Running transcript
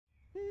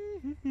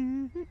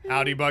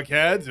Howdy,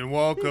 Buckheads, and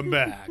welcome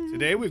back.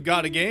 Today we've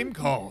got a game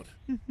called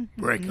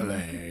Break a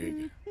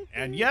Leg.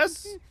 And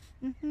yes,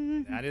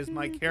 that is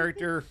my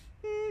character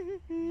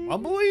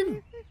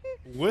mumbling?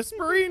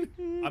 Whispering?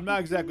 I'm not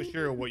exactly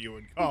sure what you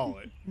would call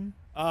it.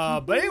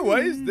 But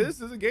anyways, this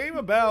is a game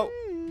about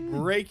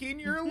breaking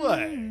your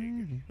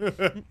leg.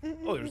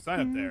 Oh, there's a sign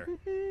up there.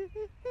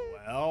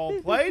 Well,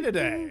 play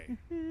today.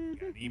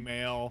 Got an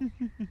email.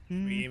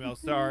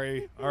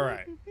 Sorry. All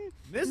right.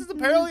 This is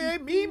apparently a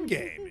meme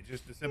game. It's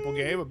just a simple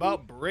game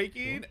about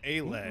breaking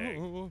a leg.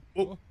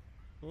 Oh.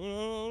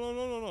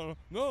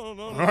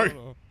 All right.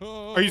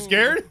 Are you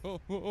scared?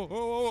 What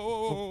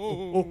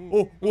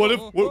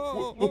if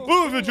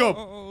I jump?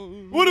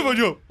 What if I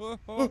jump?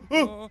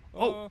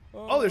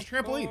 Oh, there's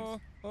trampolines.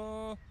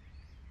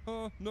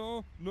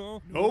 No,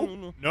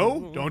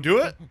 don't do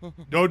it.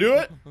 Don't do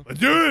it. Let's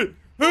do it.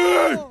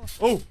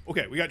 Oh,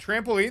 okay, we got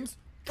trampolines.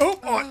 Oh,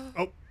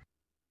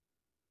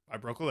 I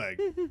broke a leg.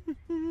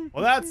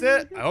 Well, that's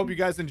it. I hope you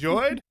guys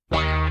enjoyed. No,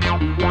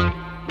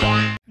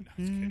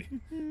 just kidding.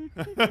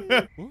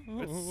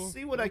 Let's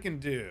see what I can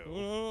do.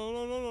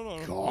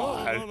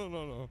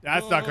 God,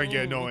 that's not gonna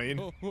get annoying.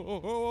 Let's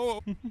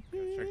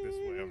check this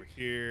way over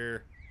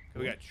here.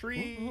 We got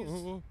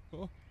trees.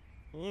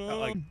 Got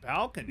like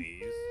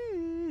balconies.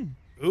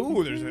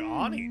 Ooh, there's an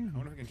awning. I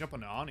wonder if I can jump on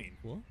the awning.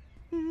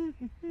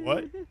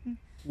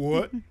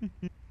 What?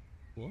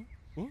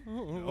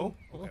 No?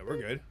 Okay, we're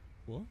good.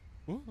 What?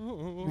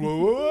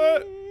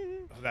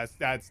 Oh, that's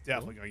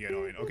definitely gonna get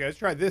annoying. Okay, let's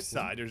try this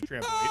side. There's a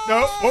trampoline.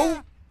 No.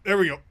 Oh, there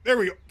we go.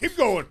 Keep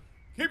going.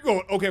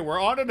 Okay, we're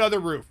on another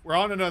roof.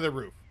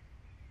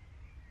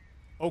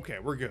 Okay,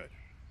 we're good.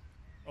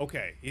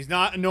 Okay, he's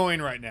not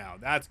annoying right now.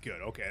 That's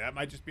good. Okay, that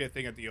might just be a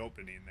thing at the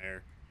opening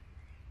there.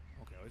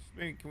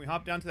 Okay, can we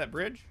hop down to that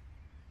bridge?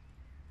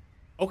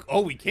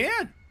 Oh, we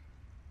can.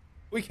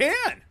 Can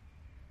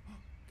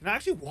I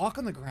actually walk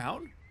on the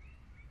ground?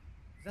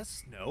 Is that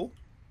snow?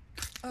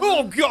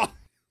 Oh, God.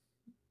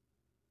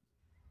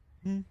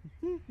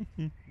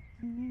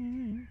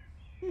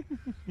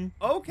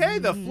 Okay,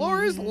 the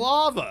floor is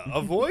lava.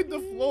 Avoid the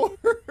floor.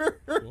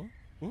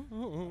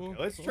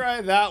 Okay, let's try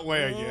it that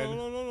way again.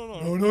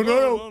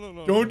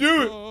 No. Don't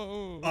do it.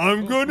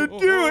 I'm gonna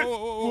do it.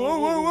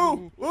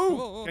 Whoa.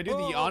 Can I do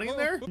the awning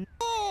there?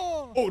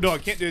 Oh, no, I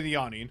can't do the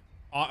awning.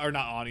 Or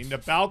not awning, the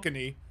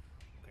balcony.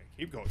 Okay,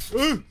 keep going. I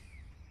can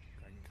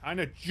kind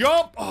of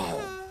jump.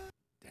 Oh,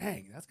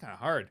 dang, that's kind of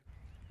hard.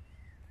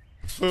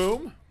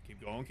 Boom.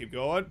 Keep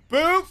going.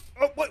 Boom.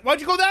 Oh, why'd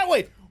you go that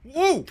way?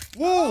 Whoa.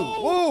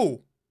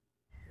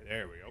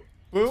 There we go.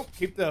 Boom.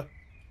 Keep the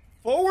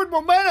forward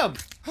momentum.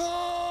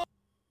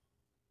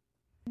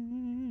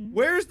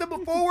 Where's the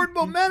forward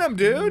momentum,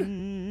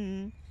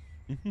 dude?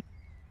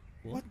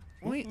 What?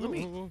 Let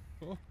me.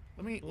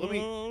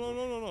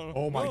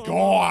 Oh my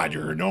God,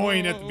 you're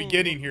annoying at the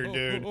beginning here,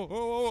 dude.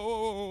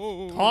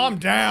 Calm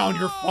down,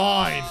 you're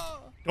fine.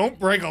 Don't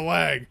break a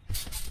leg.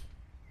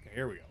 Okay,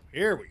 here we go.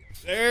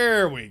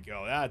 There we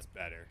go. That's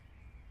better.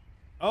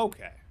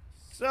 Okay,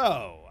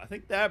 so I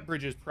think that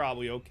bridge is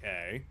probably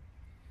okay.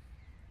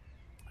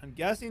 I'm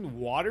guessing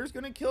water's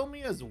gonna kill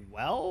me as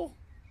well.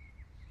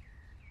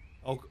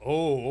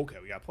 Oh, okay.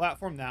 We got a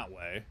platform that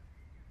way.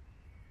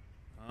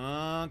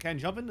 Can I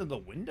jump into the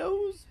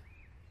windows?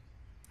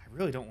 I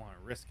really don't want to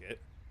risk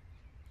it.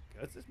 Okay,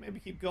 let's just maybe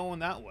keep going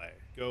that way.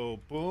 Go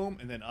boom,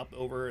 and then up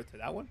over to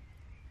that one.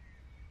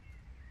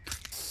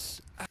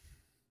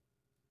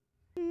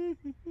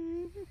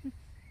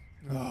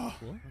 Oh,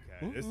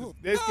 okay.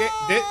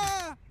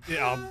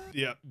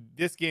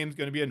 This game's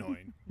gonna be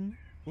annoying.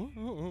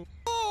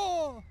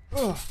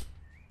 It's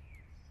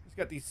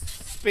got these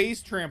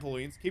space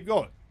trampolines. Keep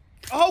going.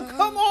 Oh,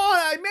 come on!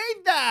 I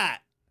made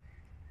that.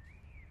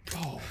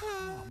 Oh,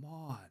 come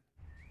on.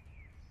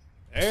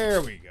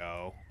 There we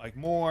go. Like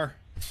more.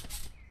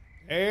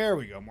 There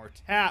we go. More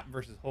tap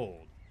versus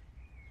hold.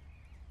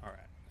 All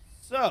right.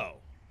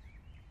 So,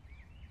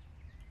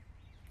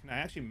 can I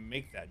actually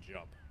make that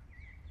jump?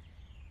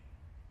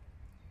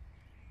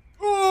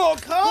 Oh,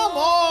 come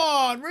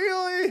on!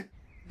 Really?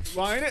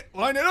 Line it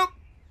up.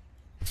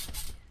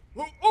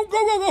 Oh,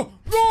 go!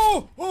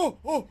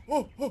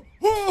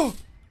 Oh!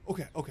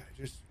 Okay.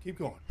 Just keep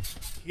going.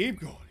 Keep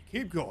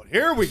going.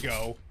 Here we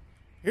go.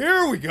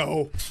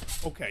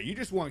 Okay, you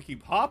just want to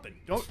keep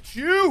hopping, don't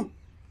you?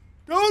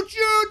 No!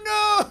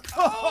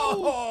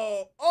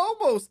 Oh,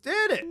 almost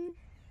did it.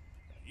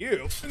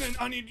 You, and then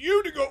I need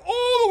you to go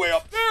all the way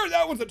up there.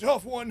 That one's a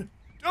tough one.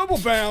 Double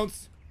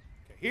bounce.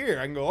 Okay, here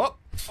I can go up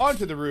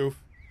onto the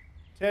roof.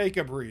 Take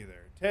a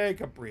breather.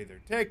 Take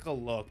a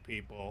look,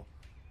 people.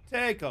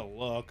 Take a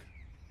look.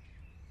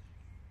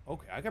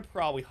 Okay, I could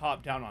probably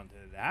hop down onto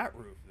that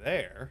roof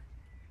there.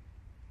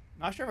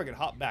 Not sure if I could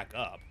hop back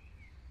up.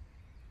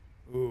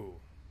 Ooh.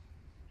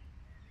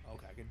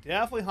 Okay, I could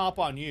definitely hop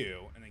on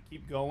you and then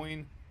keep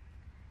going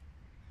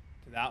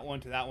to that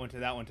one,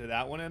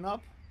 and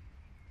up.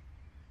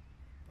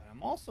 But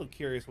I'm also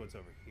curious what's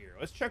over here.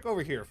 Let's check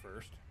over here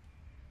first.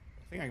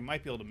 I think I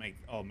might be able to make...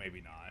 Oh,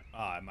 maybe not.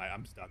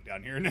 I'm stuck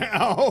down here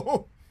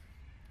now.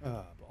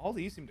 But all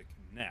these seem to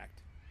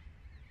connect.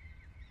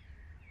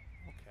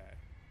 Okay.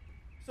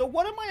 So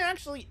what am I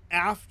actually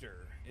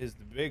after is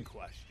the big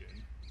question.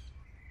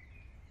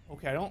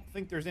 Okay, I don't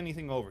think there's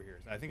anything over here.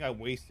 I think I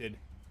wasted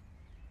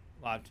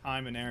a lot of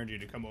time and energy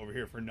to come over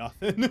here for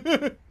nothing.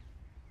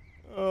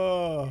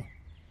 Ooh.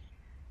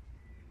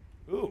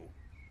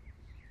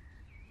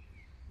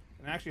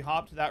 Can I actually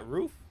hop to that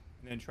roof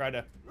and then try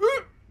to...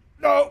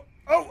 No!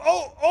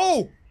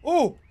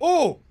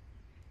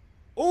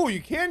 Oh,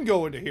 you can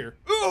go into here.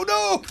 Oh,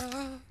 no!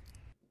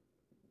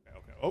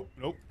 Okay. Oh,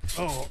 nope.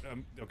 Oh,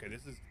 okay,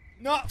 this is...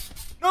 No!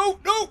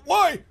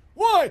 Why?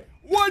 Why'd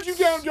you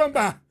jump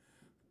back?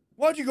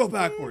 Why'd you go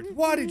backwards?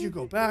 Why did you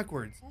go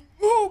backwards?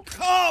 Oh,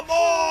 come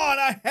on!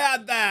 I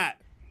had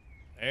that!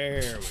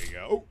 There we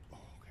go. Oh,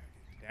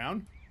 okay,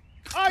 down.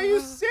 Are you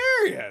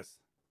serious?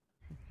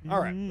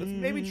 Alright, let's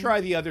maybe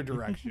try the other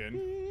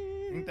direction.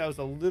 I think that was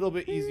a little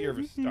bit easier of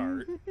a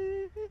start.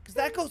 Because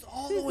that goes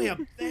all the way up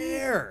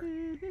there.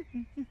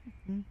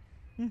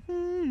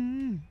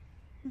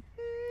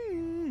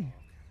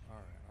 Alright.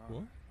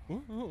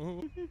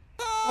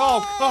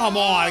 Oh, come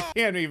on. I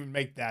can't even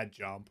make that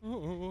jump.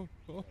 Oh,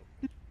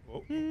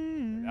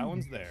 that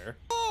one's there.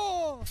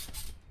 Oh,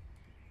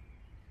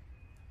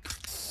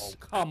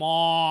 come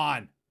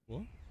on.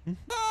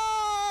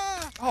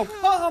 Oh,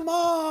 come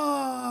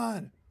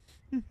on.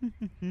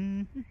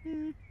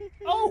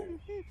 Oh,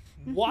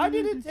 why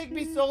did it take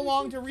me so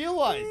long to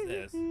realize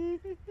this?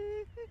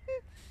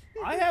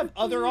 I have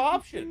other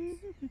options.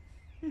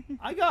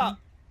 I got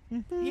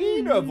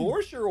E,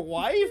 divorce your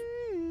wife.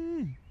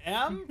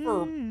 M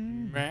for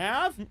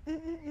math.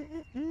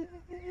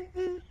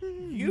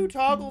 You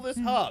toggle this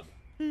hub.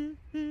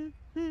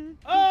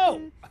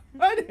 Oh,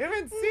 I didn't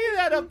even see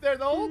that up there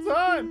the whole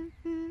time.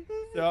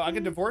 So I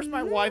can divorce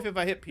my wife if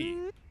I hit P.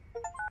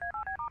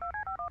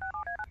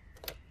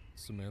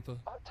 Samantha?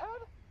 Ted?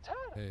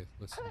 Hey,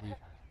 listen,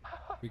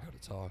 we gotta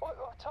talk. What,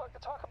 talk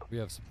about... We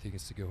have some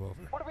things to go over.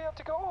 What do we have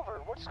to go over?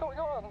 What's going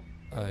on?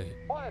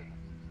 What?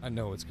 I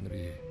know it's gonna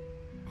be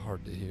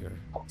hard to hear,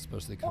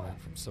 especially coming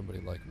from somebody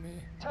like me.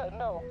 Ted,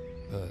 no.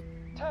 But...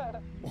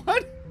 Ted!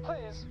 What?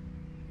 Please.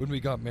 When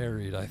we got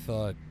married, I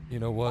thought, you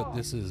know what,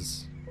 this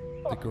is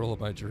the girl of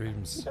my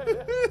dreams.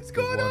 What's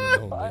going one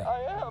on? and only.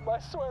 I am. I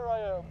swear I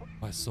am.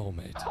 My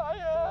soulmate. I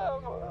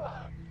am.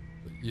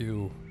 But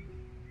you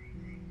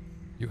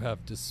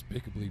have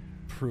despicably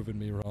proven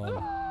me wrong.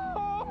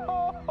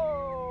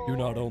 You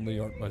not only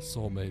aren't my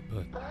soulmate,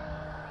 but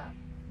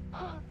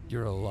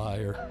you're a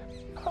liar.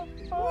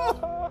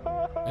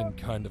 And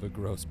kind of a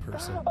gross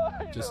person.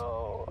 Just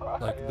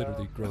like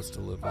literally gross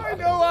to live with. I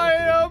know I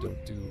am. You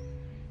don't do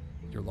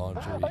your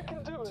laundry. I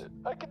can do it.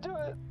 I can do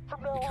it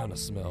from now on. You kind of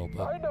smell,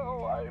 but I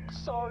know. I'm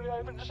sorry. I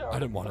haven't showered. I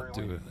didn't want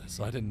to do this.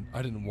 I didn't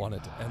want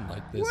it to end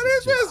like this. What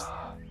It's is just,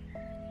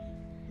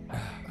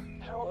 You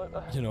know what?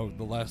 You know,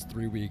 the last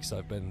 3 weeks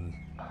I've been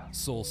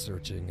soul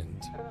searching,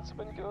 and It's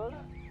been good.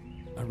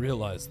 I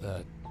realized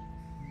that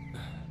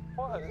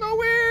What? So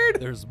weird.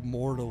 there's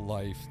more to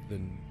life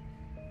than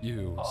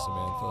you,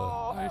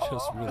 Samantha. I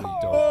just really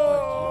don't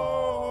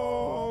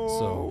Oh. like you.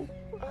 So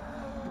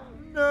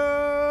No. I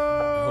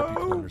hope you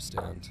can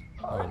understand.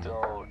 I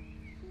don't.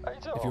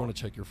 If you want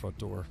to check your front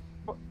door,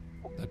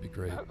 that'd be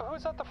great.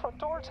 Who's at the front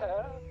door,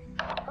 Ted?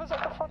 Who's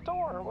at the front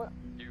door? What?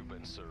 You've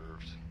been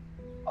served.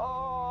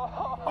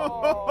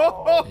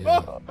 Oh.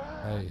 Yeah,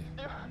 I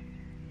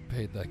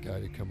paid that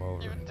guy to come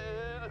over. You And did.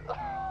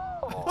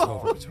 it's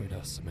over between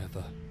us,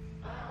 Samantha.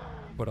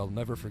 But I'll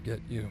never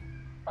forget you.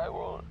 I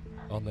won't.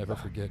 I'll never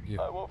forget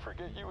you. I won't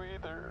forget you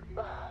either.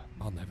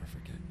 I'll never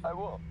forget you. I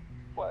won't.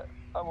 What?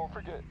 I won't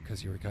forget.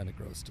 Because you were kind of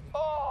gross to me.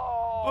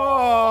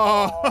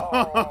 Oh.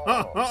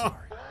 I'm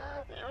sorry.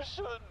 You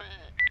should be.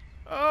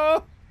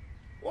 Oh,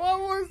 what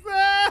was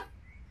that?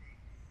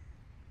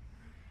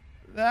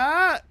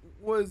 That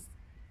was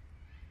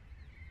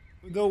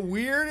the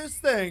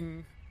weirdest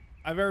thing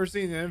I've ever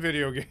seen in a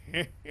video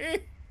game.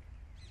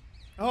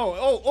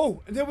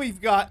 Oh, and then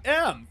we've got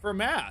M for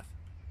math.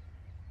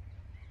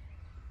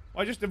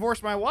 Well, I just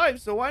divorced my wife,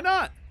 so why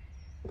not?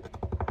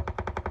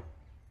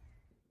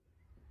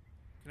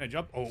 Can I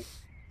jump? Oh.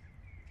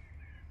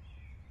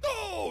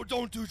 No,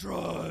 don't do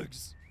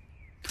drugs.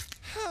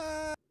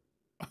 What?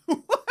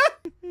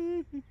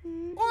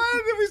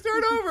 Why did we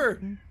start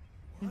over?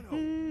 What a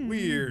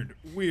weird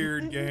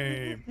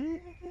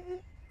game.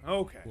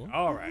 Okay,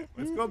 all right.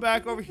 Let's go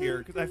back over here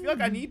because I feel like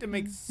I need to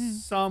make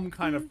some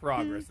kind of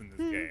progress in this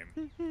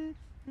game.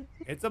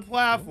 It's a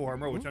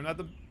platformer, which I'm not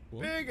the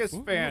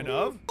biggest fan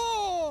of,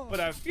 but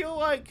I feel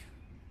like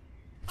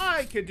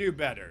I could do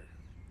better.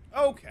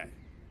 Okay,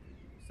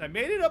 so I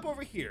made it up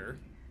over here.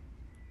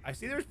 I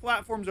see there's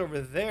platforms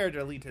over there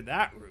to lead to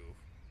that roof.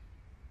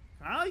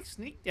 Can I like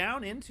sneak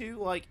down into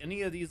like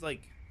any of these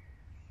like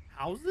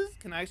houses?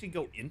 Can I actually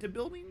go into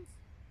buildings?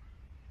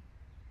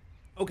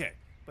 Okay,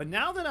 but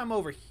now that I'm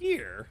over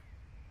here,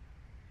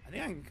 I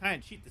think I can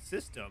kind of cheat the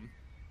system.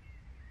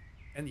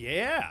 And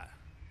yeah,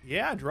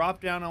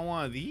 drop down on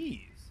one of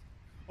these.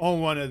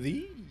 On one of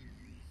these.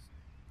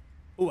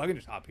 Oh, I can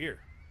just hop here.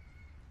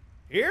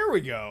 Here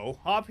we go.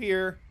 Hop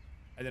here.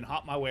 and then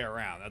hop my way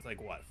around. That's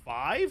like, what,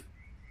 5?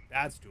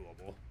 That's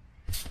doable.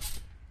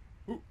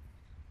 Ooh.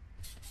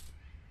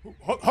 Ooh,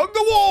 hug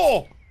the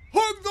wall!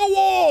 Hug the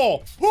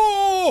wall!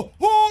 Oh!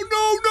 Oh,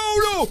 no, no,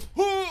 no!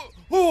 Oh,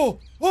 oh,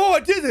 oh, I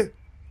did it!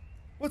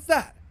 What's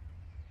that?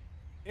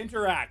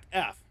 Interact,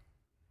 F.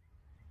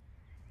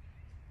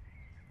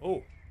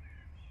 Oh.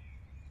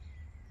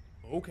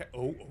 Okay,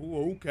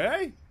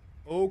 okay.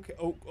 Okay,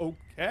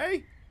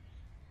 okay.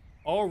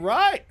 All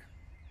right.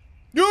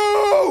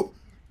 No!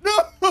 No!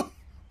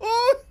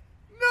 Oh,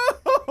 no!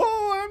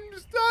 I'm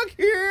stuck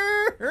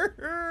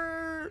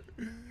here!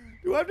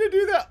 Do I have to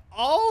do that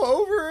all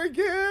over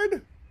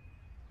again?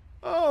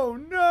 Oh,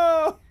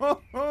 no!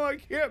 I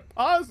can't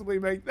possibly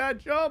make that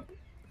jump.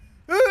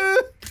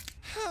 Oh,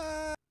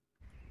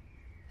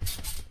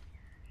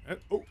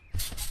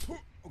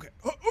 okay.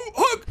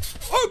 Hug!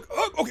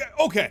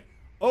 Okay.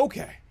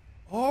 Okay.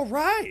 All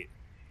right.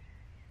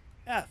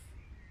 F.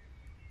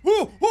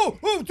 Oh,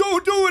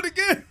 don't do it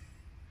again!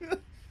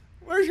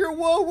 Where's your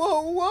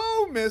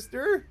whoa,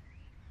 mister?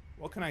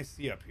 What can I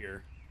see up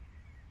here?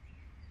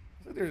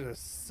 Looks like there's a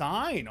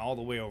sign all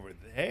the way over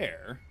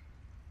there.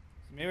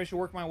 So maybe I should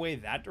work my way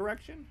that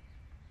direction?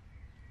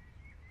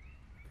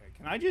 Okay,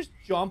 can I just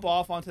jump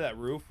off onto that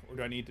roof? Or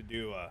do I need to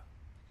do a...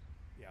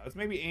 Yeah, let's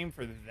maybe aim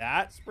for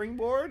that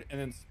springboard and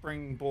then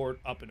springboard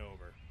up and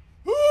over.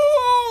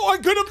 Oh, I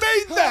could have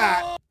made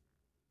that!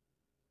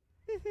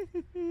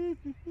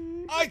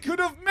 I could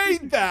have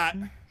made that!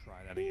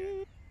 Try that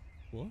again.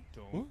 What?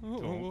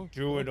 Don't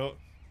do it.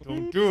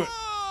 Don't do it.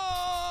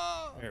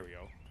 There we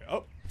go. Okay,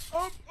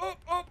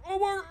 up,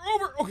 over.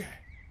 Okay.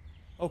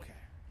 Okay,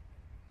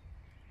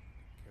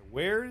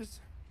 where's...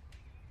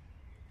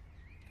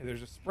 Okay,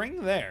 there's a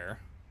spring there.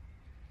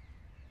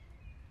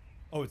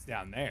 Oh, it's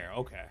down there.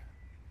 Okay.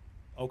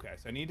 Okay,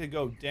 so I need to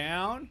go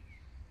down,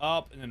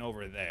 up, and then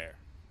over there.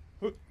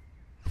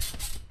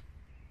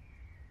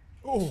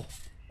 Oh,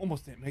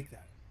 almost didn't make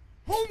that.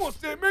 Oh, I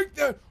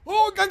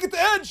gotta get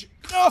the edge.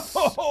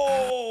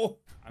 No!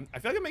 I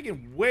feel like I'm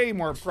making way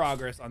more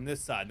progress on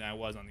this side than I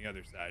was on the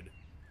other side.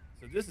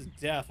 So this is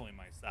definitely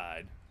my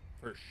side,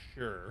 for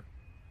sure.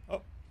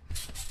 Oh.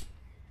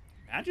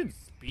 Imagine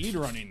speed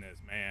running this,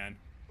 man.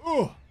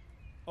 Oh.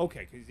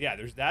 Okay, because, yeah,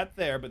 there's that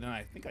there, but then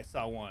I think I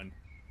saw one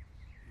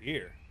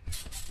here.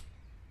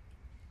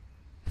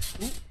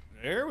 Ooh,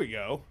 there we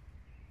go.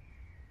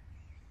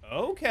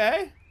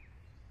 Okay.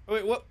 Oh,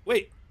 wait, what?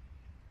 Wait.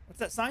 What's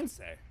that sign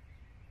say?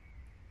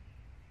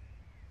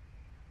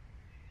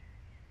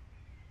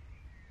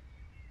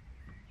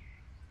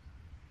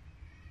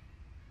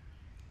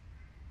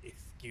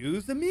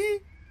 Excuse me?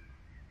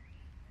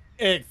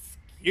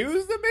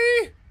 Excuse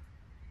me?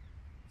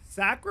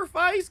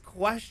 Sacrifice?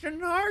 Question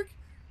mark?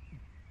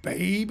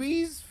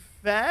 Babies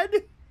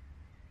fed?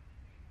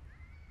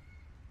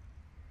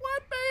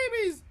 What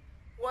babies?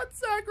 What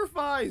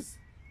sacrifice?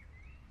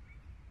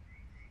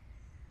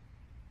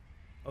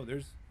 Oh,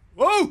 there's...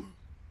 Whoa!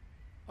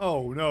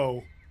 Oh,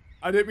 no.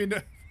 I didn't mean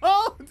to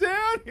fall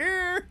down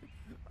here.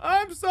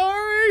 I'm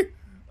sorry.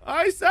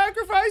 I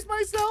sacrificed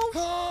myself.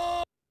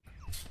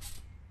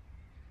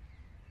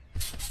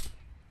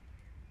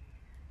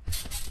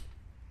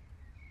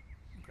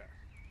 Okay.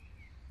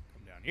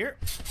 Come down here.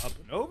 Up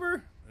and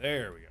over.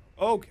 There we go.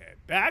 Okay.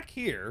 Back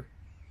here.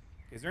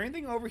 Is there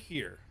anything over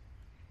here?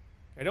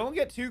 I don't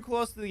get too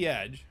close to the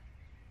edge.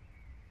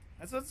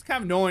 That's what's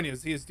kind of annoying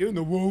is he's doing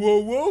the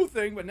whoa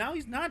thing, but now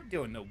he's not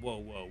doing the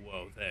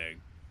whoa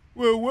thing.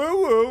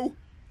 Whoa.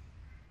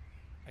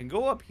 I can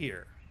go up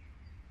here.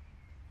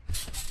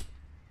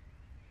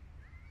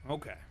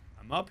 Okay,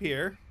 I'm up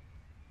here.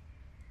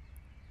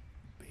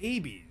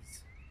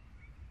 Babies.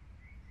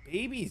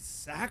 Babies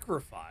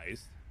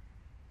sacrificed.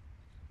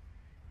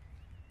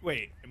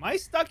 Wait, am I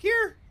stuck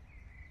here?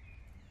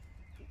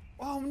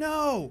 Oh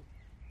no!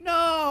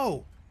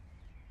 No!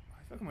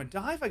 I feel like I'm gonna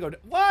die if I go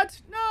down.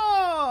 What?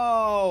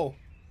 No!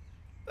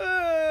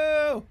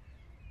 Boo!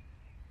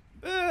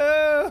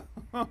 Boo!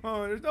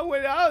 There's no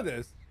way out of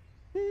this.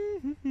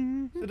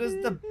 So does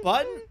the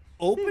button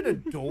open a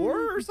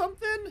door or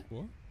something?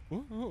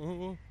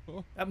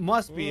 That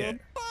must be it.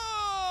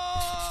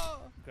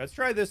 Let's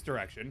try this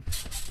direction.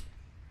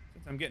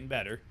 Since I'm getting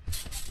better.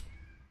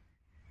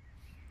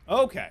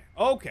 Okay.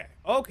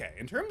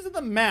 In terms of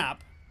the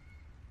map,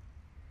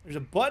 there's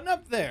a button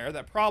up there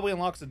that probably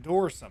unlocks a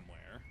door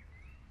somewhere.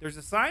 There's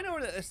a sign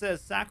over there that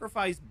says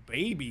sacrifice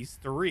babies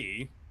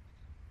 3.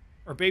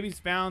 Or babies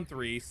found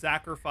 3,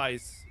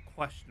 sacrifice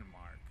question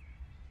mark.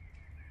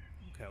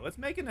 Okay, let's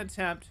make an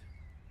attempt.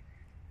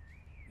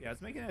 Yeah,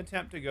 let's make an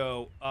attempt to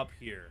go up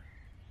here.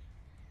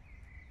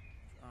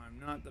 I'm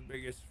not the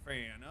biggest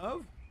fan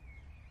of.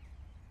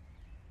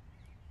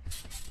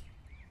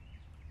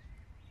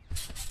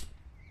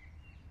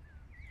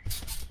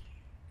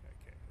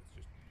 Okay, let's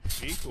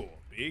just be cool.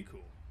 Be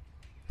cool.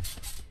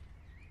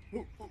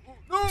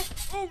 No!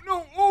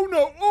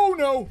 Oh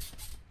no!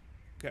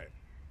 Okay.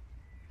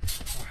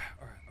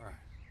 All right.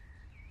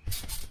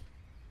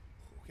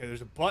 Okay,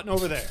 there's a button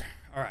over there.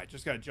 All right,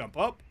 just gotta jump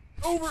up,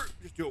 over.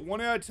 Just do it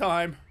one at a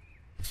time.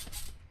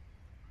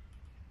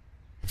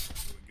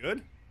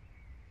 good.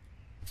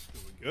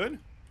 Doing good.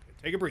 Okay,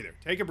 take a breather.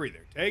 Take a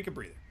breather. Take a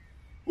breather.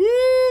 Woo!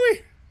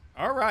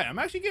 All right, I'm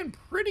actually getting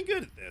pretty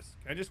good at this.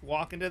 Can I just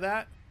walk into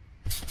that?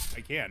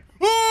 I can.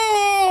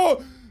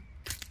 Oh!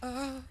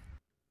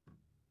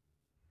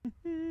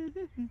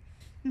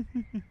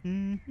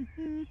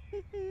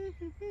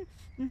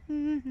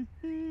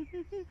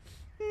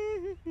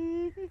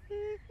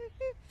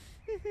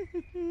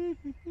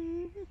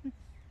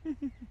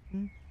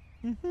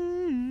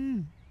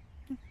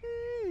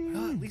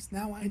 Well, at least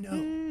now I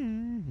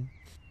know.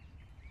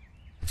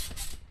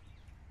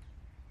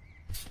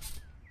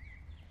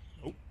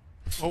 Oh,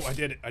 oh, I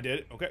did it. I did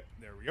it. Okay,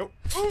 there we go.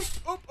 Oh,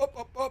 up, up,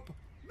 up, up.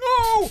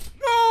 No,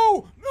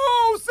 no,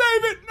 no,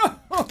 save it.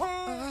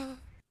 No.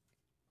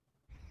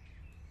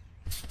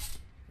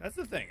 That's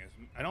the thing, is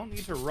I don't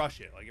need to rush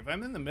it. Like, if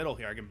I'm in the middle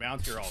here, I can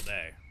bounce here all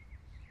day.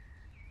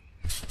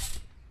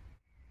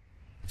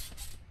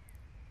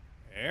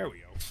 There we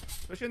go.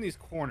 Especially in these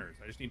corners.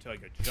 I just need to,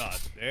 like,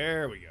 adjust.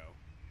 There we go.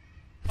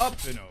 Up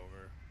and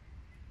over.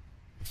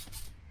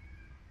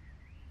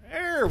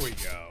 There we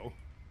go.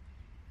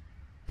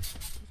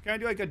 Just kind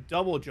of do, like, a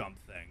double jump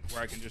thing,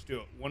 where I can just do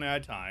it one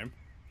at a time.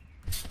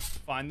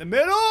 Find the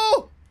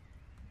middle!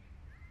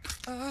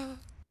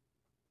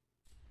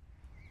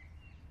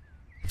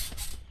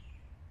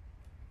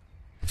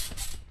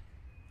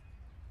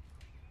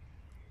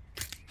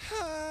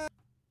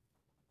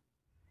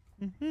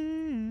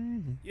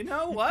 You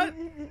know what?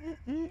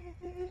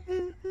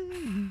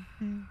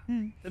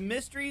 The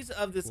mysteries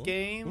of this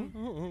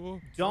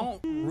game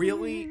don't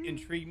really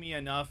intrigue me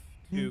enough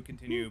to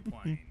continue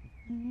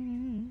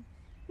playing.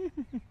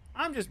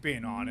 I'm just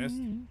being honest.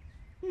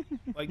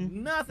 Like,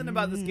 nothing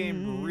about this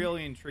game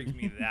really intrigues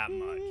me that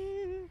much.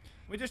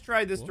 We just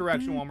tried this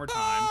direction one more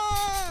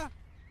time.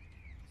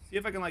 See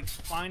if I can, like,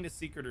 find a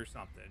secret or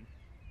something.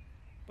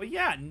 But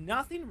yeah,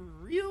 nothing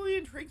really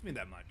intrigues me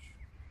that much.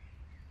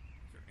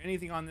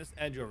 Anything on this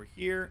edge over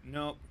here?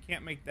 Nope,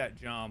 can't make that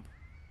jump.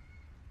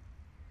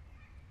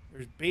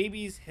 There's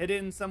babies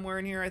hidden somewhere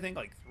in here, I think,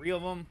 like 3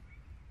 of them.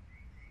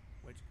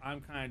 Which I'm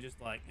kind of just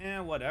like,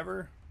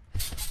 whatever,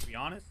 to be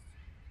honest.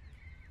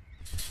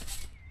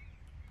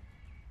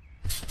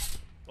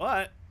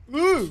 But,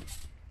 ooh,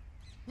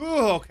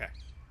 okay.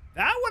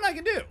 That one I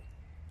can do.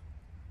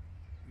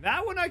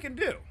 That one I can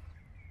do.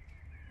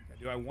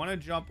 Do I want to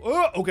jump?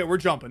 Oh, okay, we're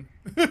jumping.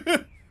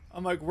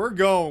 I'm like, we're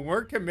going.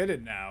 We're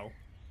committed now.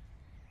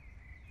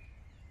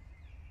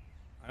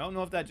 I don't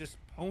know if that just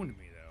pwned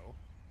me, though.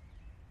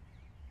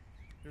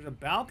 There's a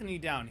balcony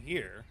down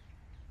here.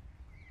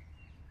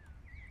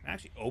 Can I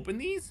actually open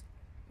these?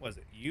 Was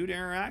it U to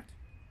interact?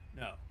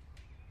 No.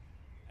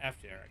 F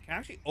to interact. Can I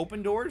actually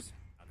open doors?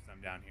 Because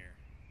I'm down here.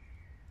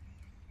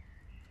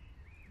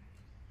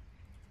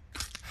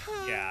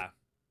 Yeah.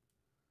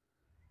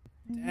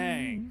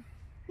 Dang.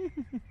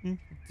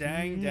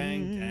 Dang,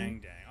 dang,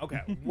 dang, dang.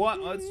 Okay,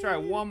 let's try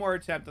one more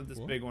attempt at this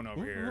big one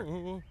over here.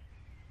 Okay,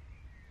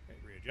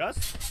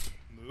 readjust.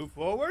 Move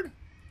forward.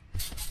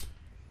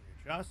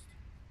 Readjust.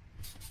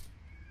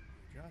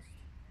 Readjust.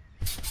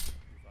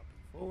 Move up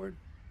and forward.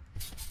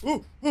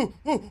 Ooh, ooh,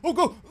 ooh, oh,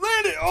 go!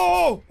 Land it!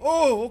 Oh,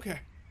 oh, okay.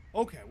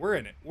 Okay, we're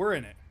in it. We're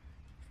in it.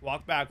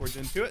 Walk backwards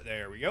into it.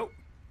 There we go.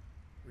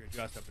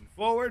 Readjust up and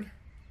forward.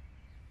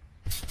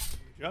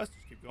 Readjust.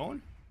 Just keep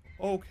going.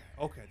 Okay,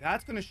 okay.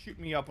 That's going to shoot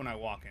me up when I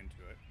walk into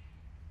it.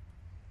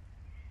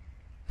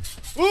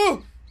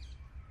 Ooh!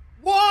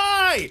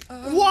 Why?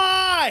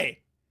 Why?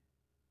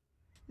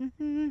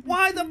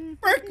 Why the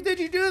frick did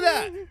you do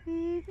that?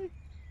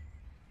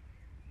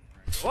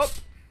 Go up.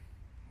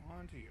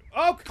 On to you.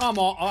 Oh, come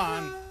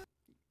on.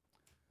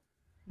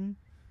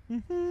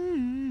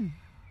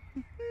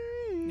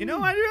 You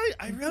know, I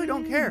really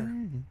don't care.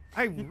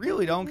 I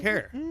really don't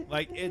care.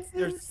 Like,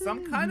 there's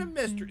some kind of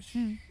mystery.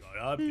 Shut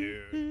up,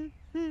 dude.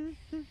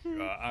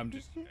 I'm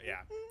just,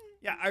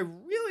 yeah, I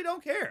really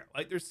don't care.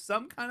 Like, there's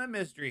some kind of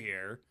mystery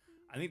here.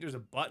 I think there's a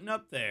button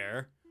up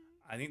there.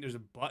 I think there's a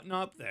button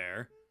up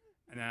there.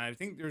 And then I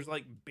think there's,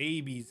 like,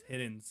 babies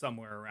hidden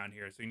somewhere around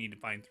here, so you need to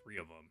find 3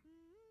 of them.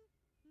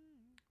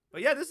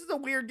 But yeah, this is a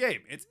weird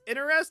game. It's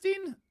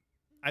interesting.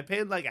 I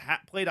played like a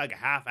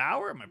half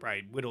hour. I might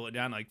probably whittle it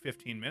down to like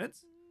 15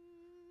 minutes.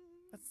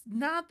 That's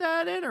not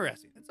that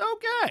interesting. It's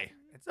okay.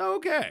 It's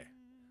okay.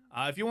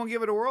 If you want to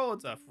give it a whirl,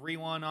 it's a free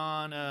one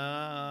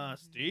on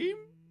Steam.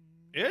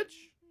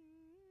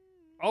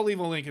 I'll leave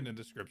a link in the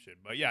description.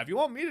 But yeah, if you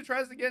want me to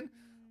try this again,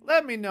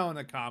 let me know in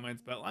the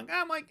comments. But like,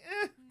 I'm like,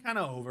 kind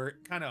of over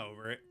it. Kind of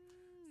over it.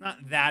 It's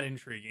not that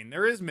intriguing.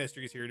 There is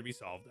mysteries here to be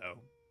solved, though.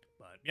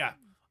 But yeah,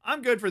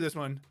 I'm good for this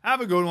one. Have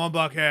a good one,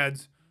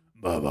 Buckheads.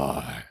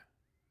 Bye-bye.